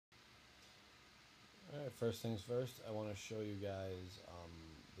First things first, I want to show you guys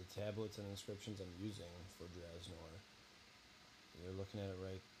the tablets and inscriptions I'm using for Draeznor. You're looking at it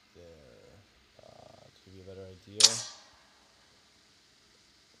right there. To give you a better idea,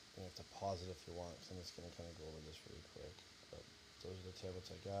 you have to pause it if you want, because I'm just going to kind of go over this really quick. But those are the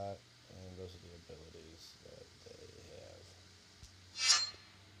tablets I got, and those are the abilities that they have.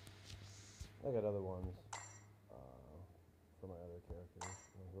 I got other ones for my other characters,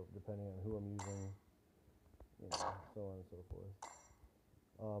 depending on who I'm using, so on and so forth.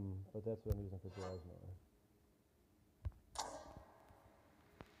 But that's what I'm using for Draeznor.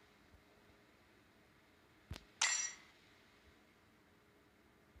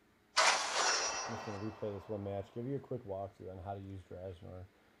 I'm just going to replay this one match, give you a quick walkthrough on how to use Draeznor.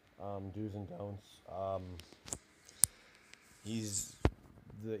 Do's and don'ts. He's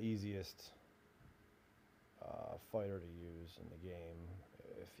the easiest fighter to use in the game,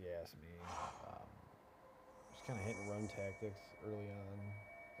 if you ask me. Just kind of hit and run tactics early on,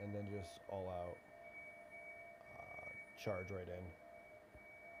 and then just all out charge right in,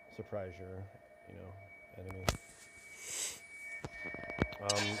 surprise your, enemy. I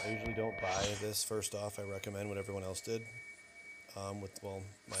usually don't buy this first off. I recommend what everyone else did,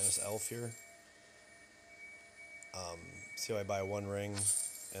 minus Elf here. See how I buy one ring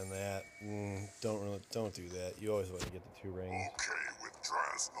and that? Don't do that. You always want to get the 2 rings. Okay with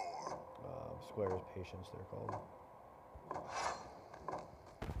Draeznor. Square's Patience, they're called.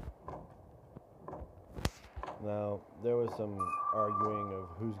 Now, there was some arguing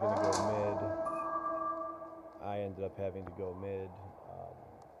of who's going to go mid. I ended up having to go mid.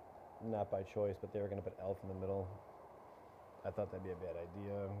 Not by choice, but they were going to put Elf in the middle. I thought that'd be a bad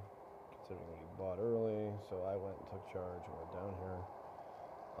idea, considering what he bought early, so I went and took charge and went down here.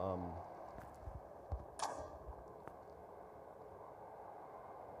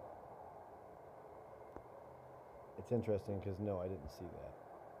 It's interesting because no, I didn't see that.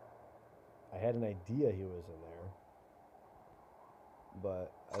 I had an idea he was in there,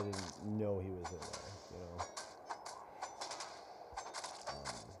 but I didn't know he was in there,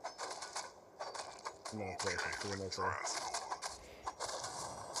 And then of course I see him right there.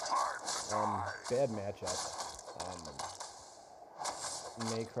 Bad matchup.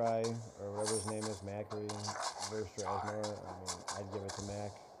 Maycry, or whatever his name is, Macri versus Draeznor. I mean, I'd give it to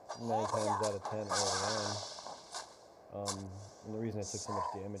Mac 9 times out of 10 early on. And the reason I took so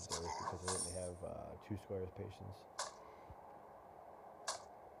much damage there is because I didn't have 2 Squares Patience.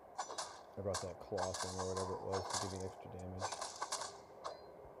 I brought that claw thing or whatever it was to give me extra damage.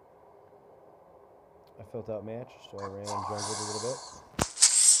 I felt outmatched, so I ran and jungled a little bit,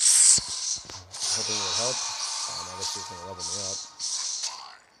 hoping it would help. Obviously, it's going to level me up.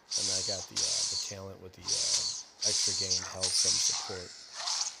 And I got the talent with the extra gained health from support.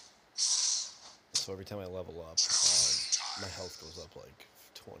 So every time I level up, my health goes up like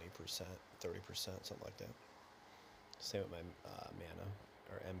 20%, 30%, something like that. Same with my mana,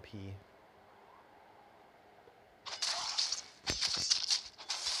 or MP.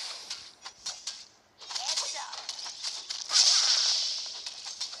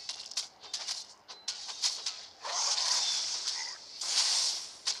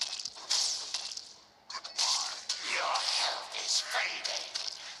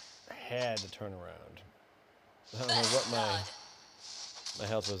 Had to turn around. I don't know what my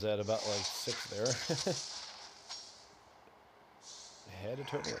health was at, about like 6 there. I had to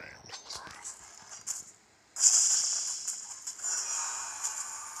turn around.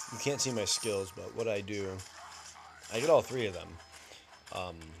 You can't see my skills, but what I do, I get all 3 of them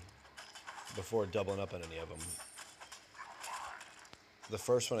before doubling up on any of them. The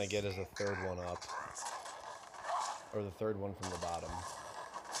first one I get is the 3rd one up, or the 3rd one from the bottom.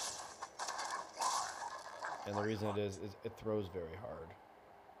 And the reason it is it throws very hard.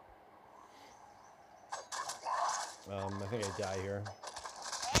 I think I die here.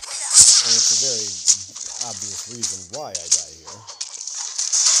 And it's a very obvious reason why I die here.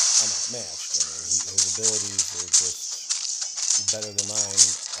 I'm outmatched. I mean, his abilities are just better than mine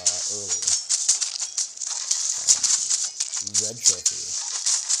early. Red Trophy.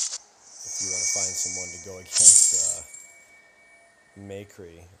 If you want to find someone to go against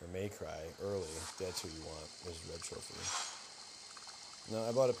Maycry early, that's who you want, is Red Trophy. Now,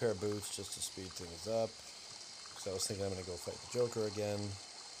 I bought a pair of boots just to speed things up, because I was thinking I'm going to go fight the Joker again,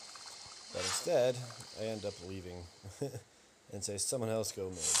 but instead, I end up leaving and say, someone else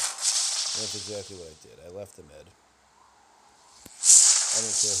go mid. And that's exactly what I did. I left the mid. I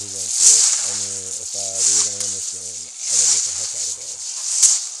didn't care who went to it. I knew if we were going to win this game, I got to get the heck out of there.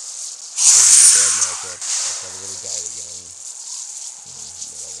 It was a bad matchup. I probably would have died again.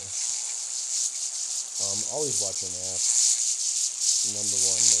 Whatever. always watch your map. Number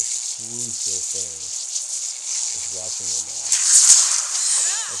one most crucial thing is watching your map.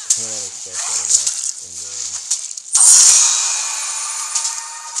 I cannot express that enough in games.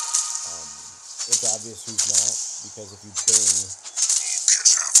 It's obvious who's not, because if you bing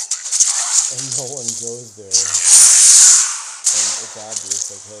and no one goes there, and it's obvious,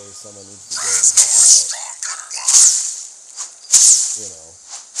 like, hey, someone needs to go and help out. You know,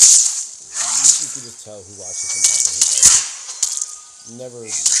 you can just tell who watches the map and who doesn't. Never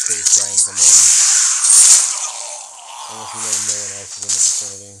chase down someone unless you know no one else is in the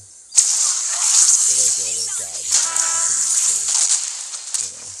vicinity. They're like a little guide who continues to chase,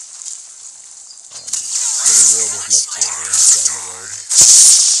 you know. The reward is much greater down the road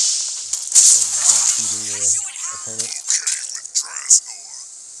than not feeding your opponent. Okay with Draeznor.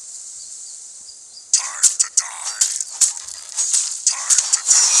 Time to die. Time to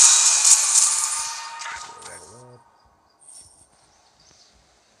die. Level up.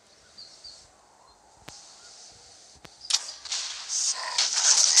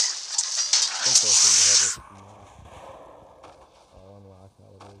 Interesting to have this map all unlocked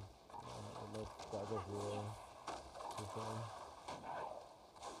nowadays. No Squadron Zero.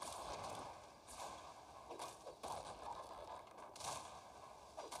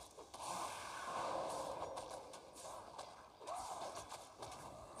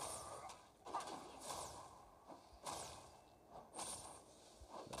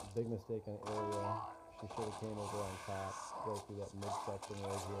 Big mistake on area. She should have came over on top, go through that midsection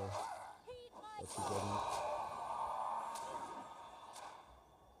right here. But she didn't.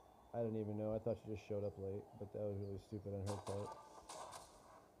 I didn't even know. I thought she just showed up late, but that was really stupid on her part.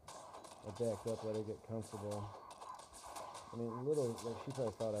 I backed up, let her get comfortable. I mean, little, like, she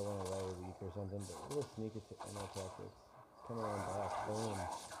probably thought I went away weak or something, but little sneak tactics. Come around back, boom.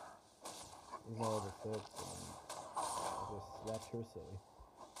 He's now over 6, and I just slapped her silly.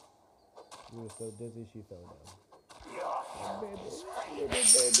 She was so dizzy, she fell down. Oh, baby,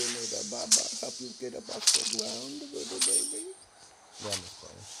 little Baba, help you get up off the ground, little baby. Yeah, I'm just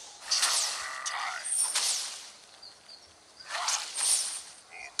playing.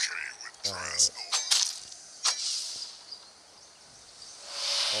 Okay with Draeznor.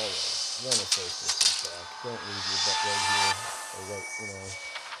 Always run a safe distance back. Don't leave your butt right here, or right, you know,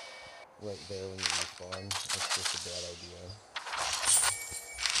 right there when you respawn. That's just a bad idea.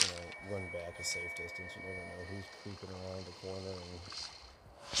 You know, run back a safe distance. You never know who's creeping around the corner, and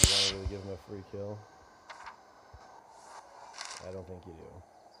you want to really give them a free kill. I don't think you do.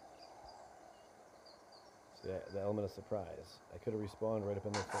 See, the element of surprise. I could have respawned right up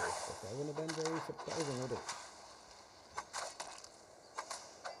in their face, but that wouldn't have been very surprising, would it?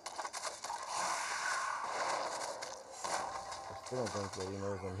 I still don't think that he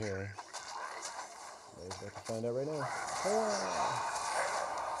knows I'm here. He's about to find out right now. Ah!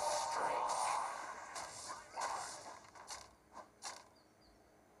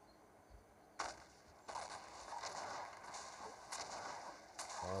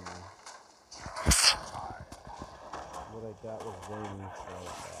 What I got was wings on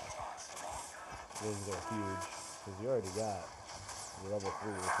the back. Wings are huge, because you already got your level 3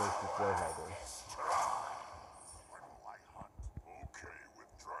 replacement flow harbor. Okay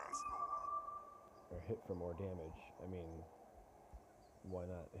with Draeznor. Or hit for more damage. I mean, why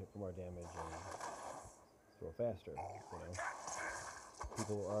not hit for more damage and throw faster, you know?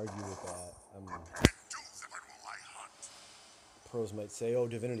 People will argue with that. Pros might say, oh,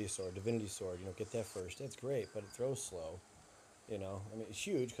 Divinity Sword, you know, get that first. That's great, but it throws slow, you know? I mean, it's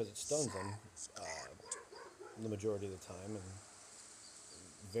huge because it stuns them the majority of the time, and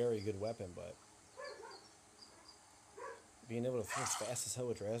very good weapon, but being able to throw fast as hell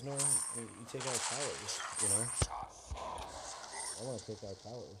with Draeznor, I mean, you take out towers, you know? I want to take out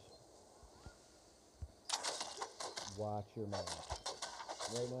towers. Watch your map.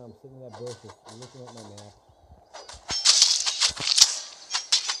 Right now, I'm sitting in that bush just looking at my map.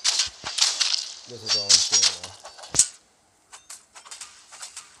 This is all I'm seeing now.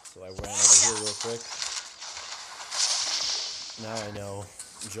 So I ran over here real quick. Now I know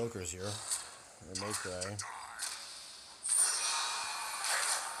Joker's here. Or May Cry.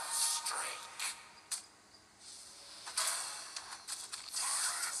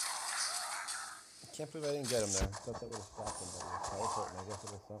 I can't believe I didn't get him there. I thought that would have stopped him, but he was teleporting. I guess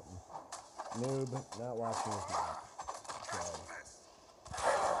it was something. Noob, not watching his map. Okay.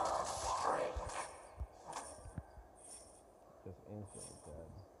 Just instantly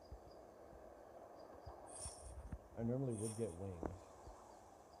dead. I normally would get wings.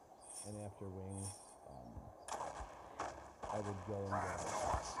 And after wings, I would go and get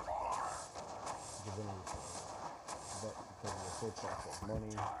Divinity Sword. surplus of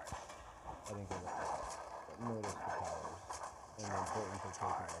money. I didn't get that. But notice the towers and the importance of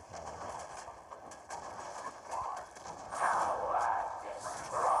taking our towers.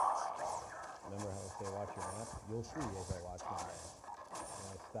 Remember how I say watch your map? You'll see as I watch my map. And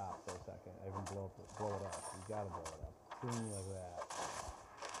I stop for a second. I even blow it up. You gotta blow it up. Boom, like that.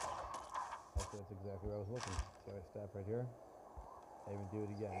 That's exactly where I was looking. So I stop right here. I even do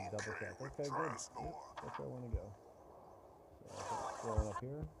it again. Double check. Okay, good. Yep, that's where I want to go. So I'll put throwing up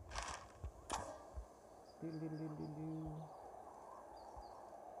here.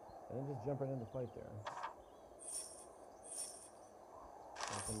 And then just jump right in the fight there.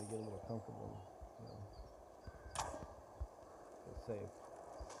 Want them to get a little comfortable, you know. Feel safe.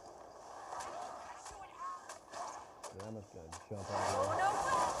 Then I'm just gonna jump out here.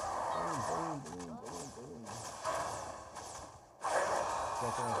 Boom, boom, boom, boom, boom.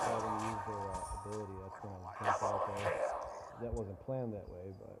 That's when I started to use their ability. That's when I jumped out there. That wasn't planned that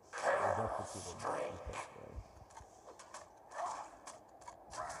way, but it was executed in such a way.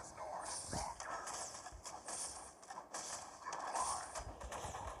 Draeznor stronger.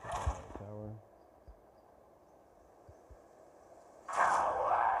 Tower.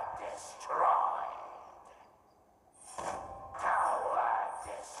 Tower destroyed. Tower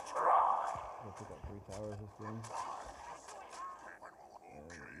destroyed. I took out 3 towers this game. And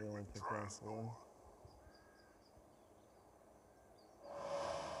they only took down 4.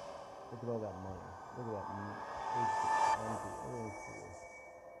 Look at all that money. Look at that meat. Empty. Oh, cool.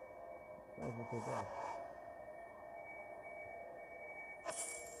 Might as well take that.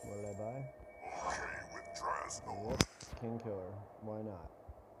 What did I buy? Okay with Draeznor. Yep. King Killer. Why not?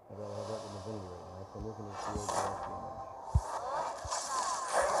 I'd rather have that than Divinity right now, so I'm looking at field damage.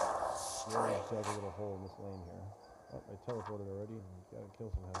 We already dug a little hole in this lane here. Oh, I teleported already and gotta kill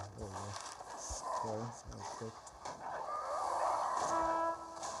somehow. There we go. Sorry, that was quick.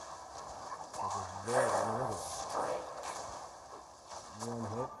 This is very, look at that. One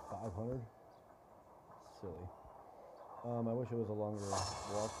hit, 500. Silly. I wish it was a longer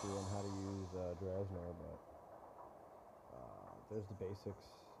walkthrough on how to use Draeznor, but there's the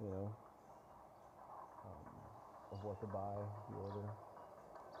basics, you know, of what to buy, the order.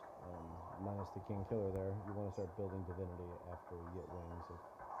 Minus the King Killer there, you want to start building Divinity after you get wings if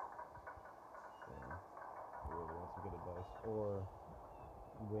you know, you really want some good advice. Or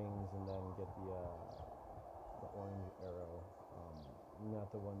wings and then get the orange arrow,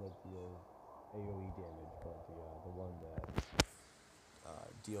 not the one that deals AoE damage, but the one that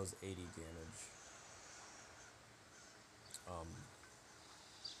deals 80 damage.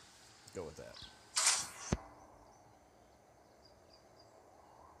 Go with that.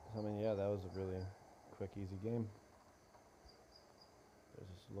 I mean, yeah, that was a really quick, easy game. Let's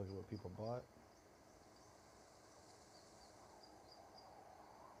just look at what people bought.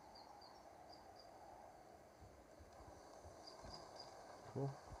 Cool.